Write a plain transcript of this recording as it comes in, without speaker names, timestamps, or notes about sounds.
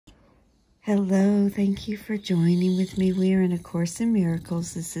Hello, thank you for joining with me. We are in A Course in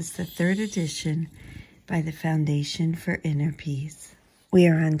Miracles. This is the third edition by the Foundation for Inner Peace. We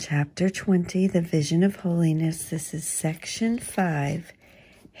are on Chapter 20, The Vision of Holiness. This is Section 5,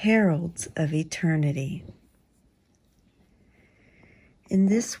 Heralds of Eternity. In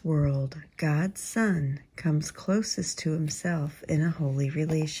this world, God's Son comes closest to himself in a holy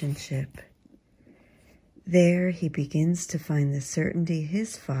relationship. There he begins to find the certainty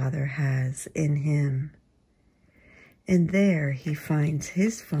his Father has in him. And there he finds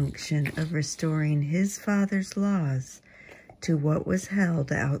his function of restoring his Father's laws to what was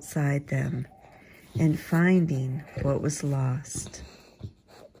held outside them and finding what was lost.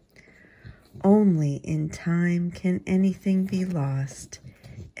 Only in time can anything be lost,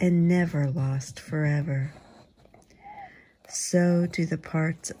 and never lost forever. So do the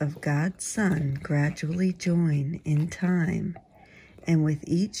parts of God's Son gradually join in time, and with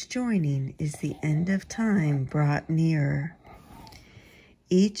each joining is the end of time brought nearer.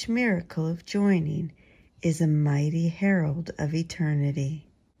 Each miracle of joining is a mighty herald of eternity.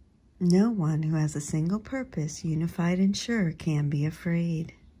 No one who has a single purpose, unified and sure, can be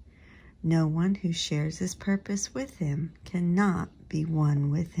afraid. No one who shares his purpose with him cannot be one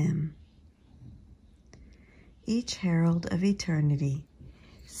with him. Each herald of eternity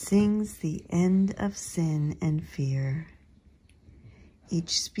sings the end of sin and fear.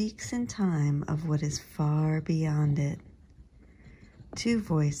 Each speaks in time of what is far beyond it. Two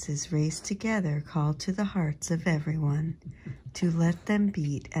voices race together call to the hearts of everyone to let them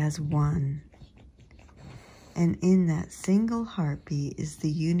beat as one. And in that single heartbeat is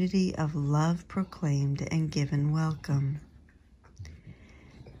the unity of love proclaimed and given welcome.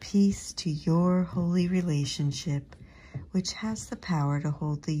 Peace to your holy relationship, which has the power to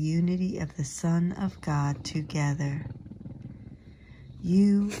hold the unity of the Son of God together.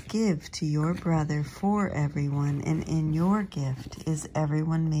 You give to your brother for everyone, and in your gift is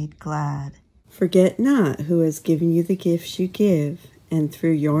everyone made glad. Forget not who has given you the gifts you give, and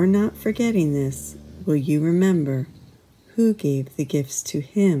through your not forgetting this, will you remember who gave the gifts to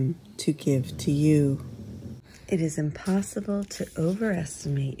him to give to you. It is impossible to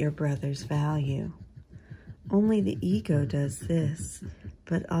overestimate your brother's value. Only the ego does this,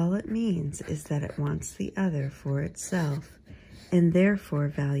 but all it means is that it wants the other for itself, and therefore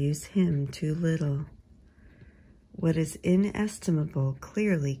values him too little. What is inestimable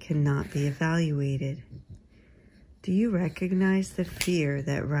clearly cannot be evaluated. Do you recognize the fear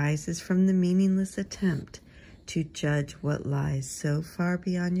that rises from the meaningless attempt to judge what lies so far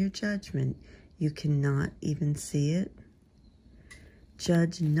beyond your judgment you cannot even see it?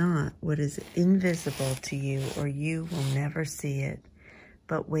 Judge not what is invisible to you, or you will never see it,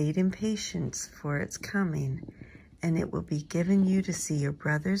 but wait in patience for its coming, and it will be given you to see your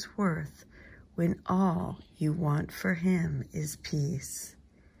brother's worth when all you want for him is peace.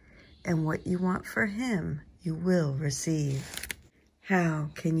 And what you want for him, you will receive. How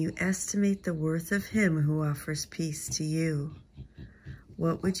can you estimate the worth of him who offers peace to you?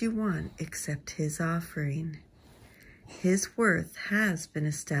 What would you want except his offering? His worth has been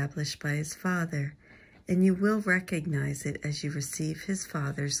established by his Father, and you will recognize it as you receive his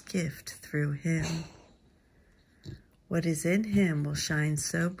Father's gift through him. What is in him will shine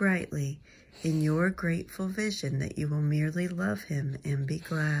so brightly in your grateful vision that you will merely love him and be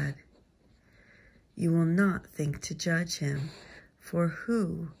glad. You will not think to judge him, for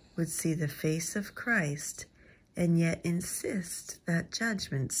who would see the face of Christ and yet insist that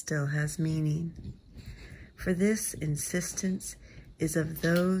judgment still has meaning? For this insistence is of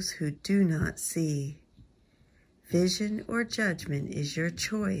those who do not see. Vision or judgment is your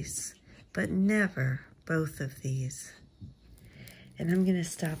choice, but never both of these. And I'm going to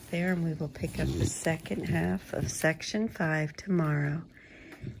stop there, and we will pick up the second half of Section 5 tomorrow.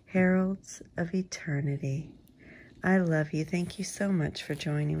 Heralds of Eternity. I love you. Thank you so much for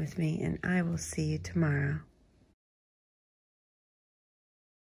joining with me, and I will see you tomorrow.